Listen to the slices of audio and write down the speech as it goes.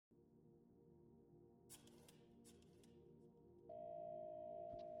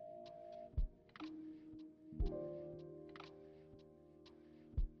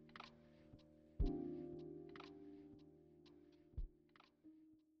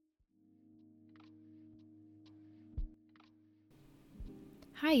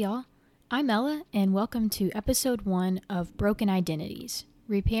Hi, y'all. I'm Ella, and welcome to episode 1 of Broken Identities,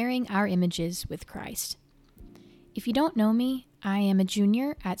 Repairing Our Images with Christ. If you don't know me, I am a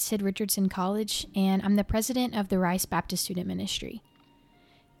junior at Sid Richardson College, and I'm the president of the Rice Baptist Student Ministry.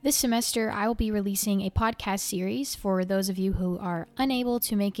 This semester, I will be releasing a podcast series for those of you who are unable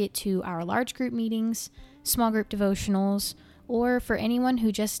to make it to our large group meetings, small group devotionals, or for anyone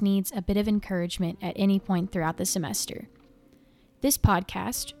who just needs a bit of encouragement at any point throughout the semester. This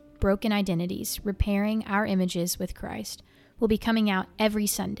podcast, Broken Identities, Repairing Our Images with Christ, will be coming out every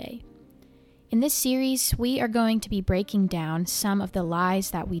Sunday. In this series, we are going to be breaking down some of the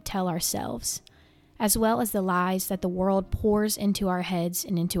lies that we tell ourselves, as well as the lies that the world pours into our heads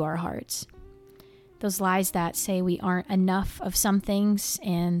and into our hearts. Those lies that say we aren't enough of some things,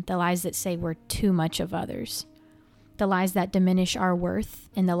 and the lies that say we're too much of others. The lies that diminish our worth,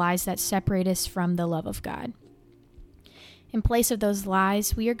 and the lies that separate us from the love of God. In place of those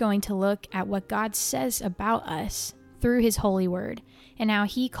lies, we are going to look at what God says about us through His holy word and how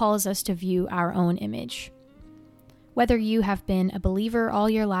He calls us to view our own image. Whether you have been a believer all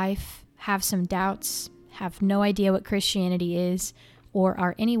your life, have some doubts, have no idea what Christianity is, or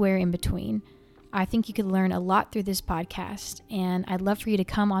are anywhere in between, I think you could learn a lot through this podcast, and I'd love for you to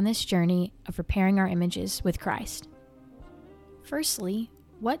come on this journey of repairing our images with Christ. Firstly,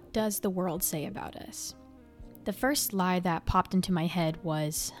 what does the world say about us? The first lie that popped into my head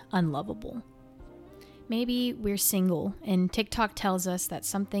was unlovable. Maybe we're single and TikTok tells us that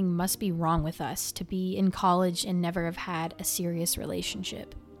something must be wrong with us to be in college and never have had a serious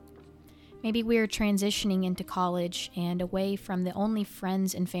relationship. Maybe we're transitioning into college and away from the only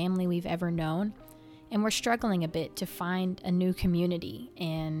friends and family we've ever known, and we're struggling a bit to find a new community,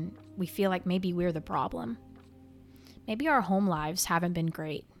 and we feel like maybe we're the problem. Maybe our home lives haven't been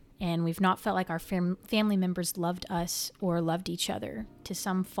great, and we've not felt like our family members loved us or loved each other to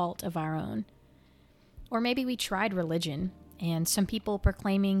some fault of our own. Or maybe we tried religion, and some people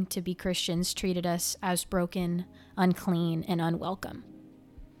proclaiming to be Christians treated us as broken, unclean, and unwelcome.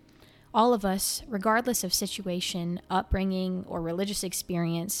 All of us, regardless of situation, upbringing, or religious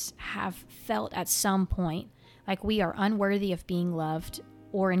experience, have felt at some point like we are unworthy of being loved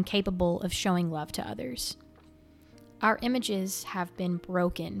or incapable of showing love to others. Our images have been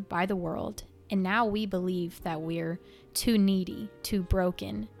broken by the world, and now we believe that we're too needy, too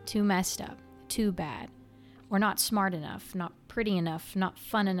broken, too messed up, too bad. We're not smart enough, not pretty enough, not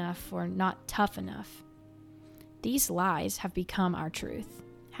fun enough, or not tough enough. These lies have become our truth.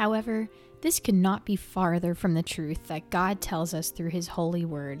 However, this could not be farther from the truth that God tells us through His holy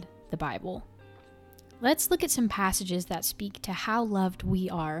word, the Bible. Let's look at some passages that speak to how loved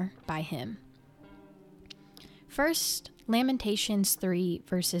we are by Him. First, Lamentations 3,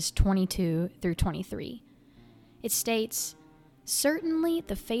 verses 22 through 23. It states, "Certainly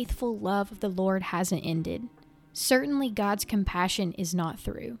the faithful love of the Lord hasn't ended. Certainly God's compassion is not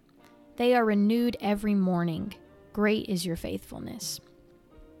through. They are renewed every morning. Great is your faithfulness."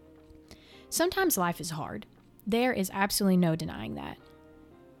 Sometimes life is hard. There is absolutely no denying that.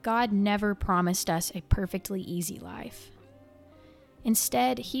 God never promised us a perfectly easy life.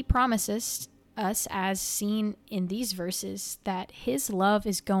 Instead, He promises us, as seen in these verses, that His love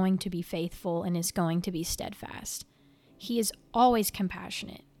is going to be faithful and is going to be steadfast. He is always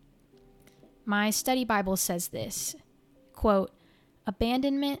compassionate. My study Bible says this, quote,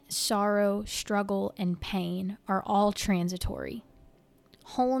 "Abandonment, sorrow, struggle, and pain are all transitory.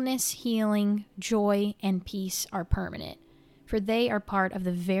 Wholeness, healing, joy, and peace are permanent, for they are part of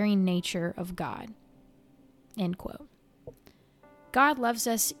the very nature of God." End quote. God loves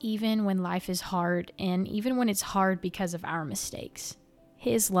us even when life is hard, and even when it's hard because of our mistakes.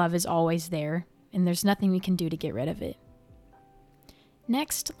 His love is always there, and there's nothing we can do to get rid of it.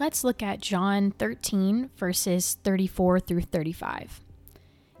 Next, let's look at John 13, verses 34 through 35.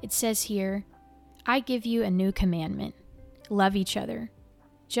 It says here, "I give you a new commandment. Love each other.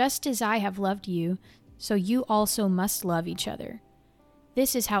 Just as I have loved you, so you also must love each other.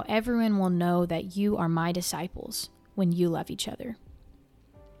 This is how everyone will know that you are my disciples, when you love each other."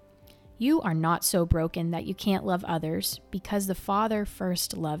 You are not so broken that you can't love others because the Father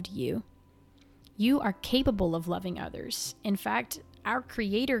first loved you. You are capable of loving others. In fact, our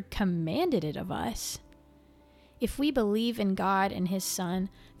Creator commanded it of us. If we believe in God and His Son,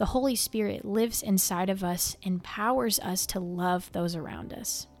 the Holy Spirit lives inside of us and empowers us to love those around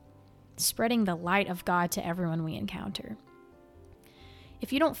us, spreading the light of God to everyone we encounter.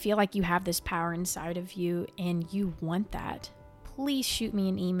 If you don't feel like you have this power inside of you and you want that, please shoot me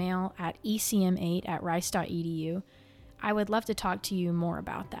an email at ecm8@rice.edu. I would love to talk to you more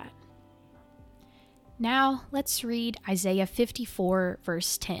about that. Now let's read Isaiah 54,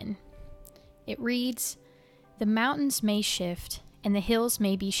 verse 10. It reads, "The mountains may shift and the hills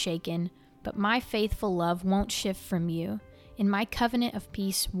may be shaken, but my faithful love won't shift from you, and my covenant of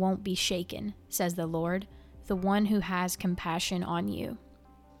peace won't be shaken, says the Lord, the one who has compassion on you."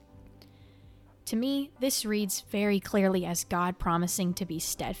 To me, this reads very clearly as God promising to be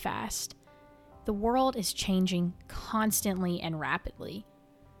steadfast. The world is changing constantly and rapidly.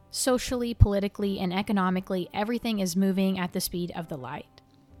 Socially, politically, and economically, everything is moving at the speed of the light.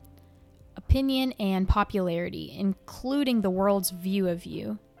 Opinion and popularity, including the world's view of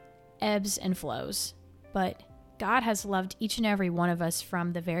you, ebbs and flows. But God has loved each and every one of us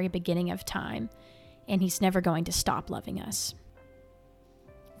from the very beginning of time, and He's never going to stop loving us.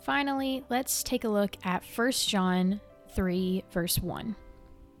 Finally, let's take a look at 1 John 3, verse 1.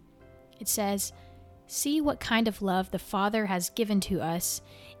 It says, "See what kind of love the Father has given to us,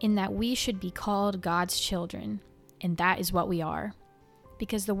 in that we should be called God's children, and that is what we are.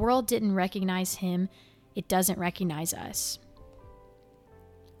 Because the world didn't recognize Him, it doesn't recognize us."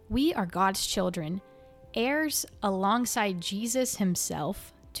 We are God's children, heirs alongside Jesus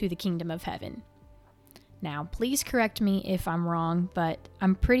Himself to the kingdom of heaven. Now, please correct me if I'm wrong, but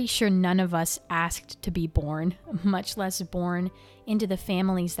I'm pretty sure none of us asked to be born, much less born into the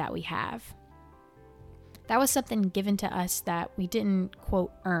families that we have. That was something given to us that we didn't,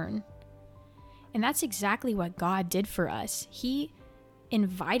 quote, earn. And that's exactly what God did for us. He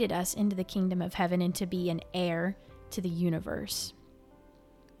invited us into the kingdom of heaven and to be an heir to the universe.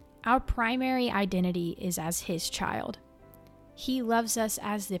 Our primary identity is as His child. He loves us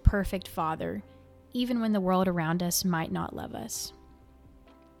as the perfect Father, even when the world around us might not love us.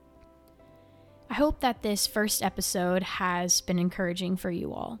 I hope that this first episode has been encouraging for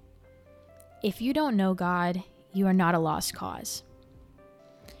you all. If you don't know God, you are not a lost cause.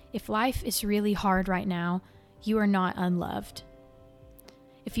 If life is really hard right now, you are not unloved.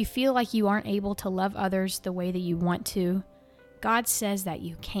 If you feel like you aren't able to love others the way that you want to, God says that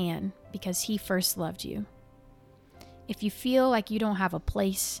you can because He first loved you. If you feel like you don't have a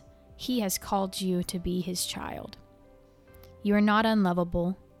place, He has called you to be His child. You are not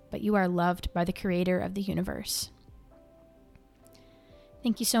unlovable, but you are loved by the Creator of the universe.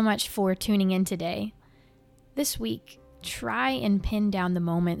 Thank you so much for tuning in today. This week, try and pin down the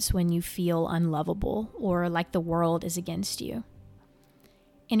moments when you feel unlovable or like the world is against you.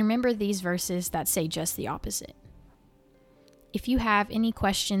 And remember these verses that say just the opposite. If you have any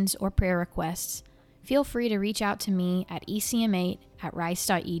questions or prayer requests, feel free to reach out to me at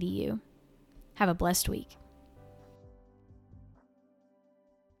ecm8@rice.edu. Have a blessed week.